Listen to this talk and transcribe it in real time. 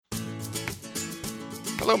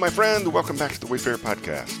Hello, my friend. Welcome back to the Wayfarer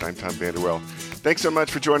Podcast. I'm Tom Vanderwell. Thanks so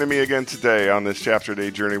much for joining me again today on this chapter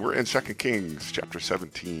day journey. We're in 2 Kings, chapter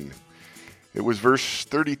 17. It was verse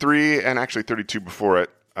 33 and actually 32 before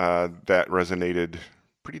it that resonated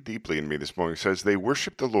pretty deeply in me this morning. It says, they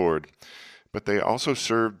worshiped the Lord, but they also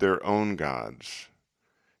served their own gods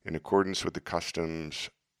in accordance with the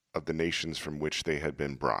customs of the nations from which they had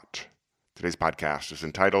been brought. Today's podcast is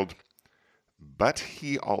entitled, But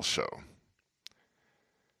He Also.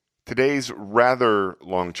 Today's rather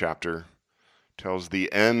long chapter tells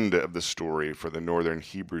the end of the story for the northern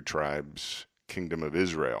Hebrew tribes' kingdom of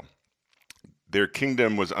Israel. Their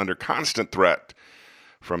kingdom was under constant threat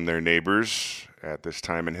from their neighbors at this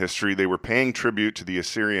time in history. They were paying tribute to the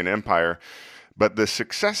Assyrian Empire, but the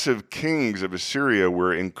successive kings of Assyria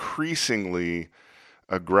were increasingly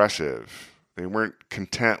aggressive. They weren't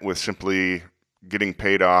content with simply getting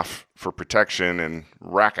paid off for protection in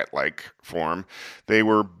racket-like form. They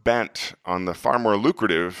were bent on the far more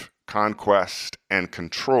lucrative conquest and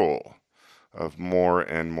control of more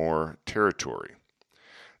and more territory.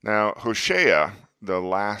 Now, Hoshea, the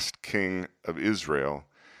last king of Israel,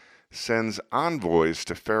 sends envoys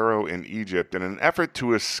to Pharaoh in Egypt in an effort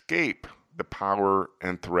to escape the power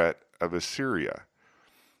and threat of Assyria.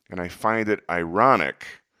 And I find it ironic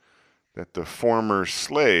that the former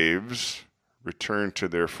slaves return to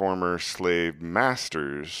their former slave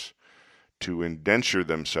masters to indenture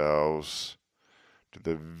themselves to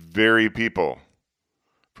the very people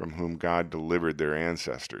from whom God delivered their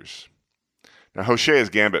ancestors. Now,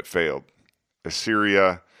 Hoshea's gambit failed.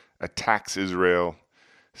 Assyria attacks Israel,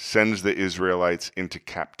 sends the Israelites into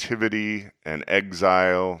captivity and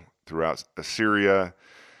exile throughout Assyria.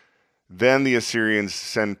 Then the Assyrians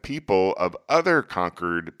send people of other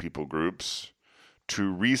conquered people groups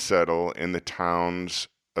to resettle in the towns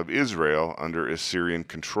of Israel under Assyrian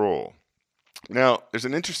control. Now, there's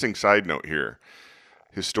an interesting side note here.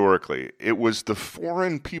 Historically, it was the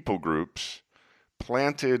foreign people groups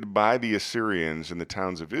planted by the Assyrians in the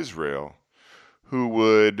towns of Israel who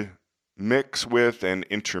would mix with and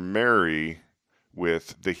intermarry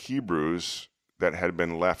with the Hebrews that had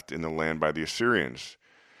been left in the land by the Assyrians.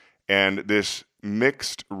 And this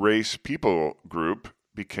mixed race people group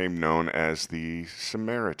became known as the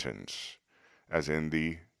Samaritans, as in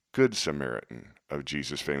the Good Samaritan of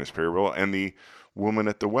Jesus' famous parable, and the woman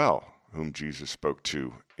at the well, whom Jesus spoke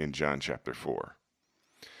to in John chapter 4.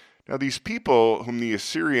 Now, these people whom the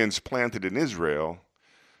Assyrians planted in Israel,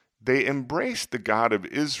 they embraced the God of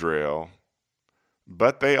Israel,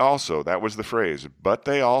 but they also, that was the phrase, but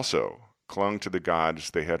they also clung to the gods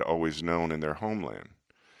they had always known in their homeland.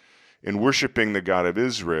 In worshiping the God of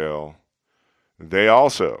Israel, they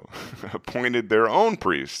also appointed their own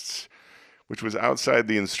priests, which was outside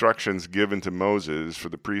the instructions given to Moses for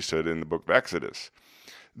the priesthood in the book of Exodus.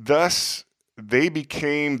 Thus, they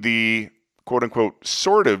became the quote-unquote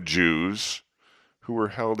sort of Jews who were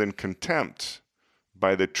held in contempt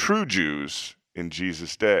by the true Jews in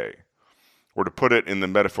Jesus' day. Or to put it in the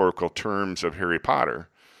metaphorical terms of Harry Potter,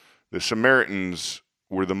 the Samaritans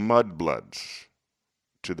were the mudbloods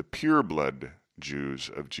to the pure-blood Jews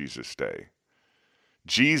of Jesus' day.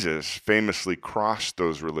 Jesus famously crossed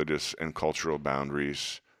those religious and cultural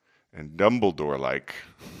boundaries, and Dumbledore-like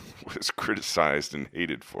was criticized and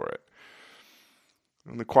hated for it.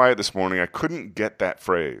 In the quiet this morning, I couldn't get that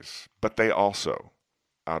phrase, but they also,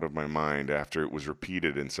 out of my mind after it was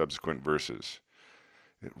repeated in subsequent verses.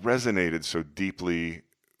 It resonated so deeply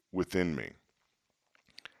within me.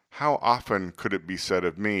 How often could it be said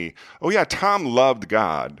of me, oh yeah, Tom loved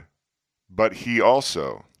God, but he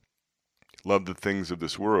also loved the things of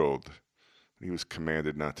this world that he was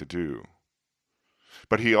commanded not to do.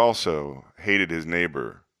 But he also hated his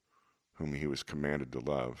neighbor, whom he was commanded to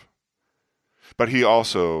love. But he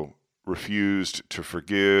also refused to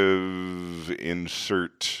forgive,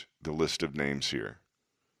 insert the list of names here.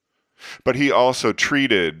 But he also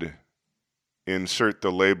treated, insert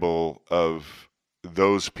the label of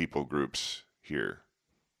those people groups here,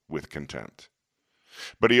 with contempt.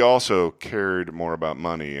 But he also cared more about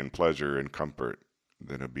money and pleasure and comfort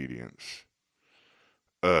than obedience.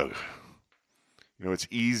 Ugh. You know, it's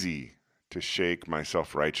easy to shake my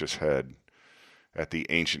self-righteous head at the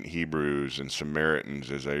ancient Hebrews and Samaritans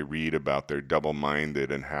as I read about their double-minded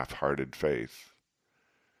and half-hearted faith.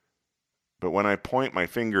 But when I point my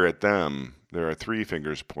finger at them, there are three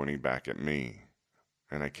fingers pointing back at me,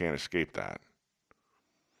 and I can't escape that.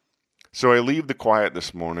 So I leave the quiet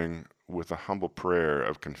this morning with a humble prayer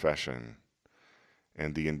of confession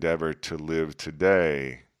and the endeavor to live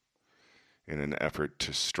today in an effort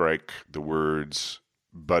to strike the words,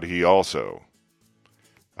 but he also,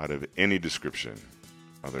 out of any description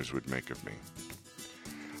others would make of me.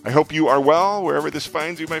 I hope you are well wherever this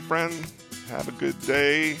finds you, my friend. Have a good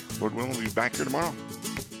day. Lord willing, we'll be back here tomorrow.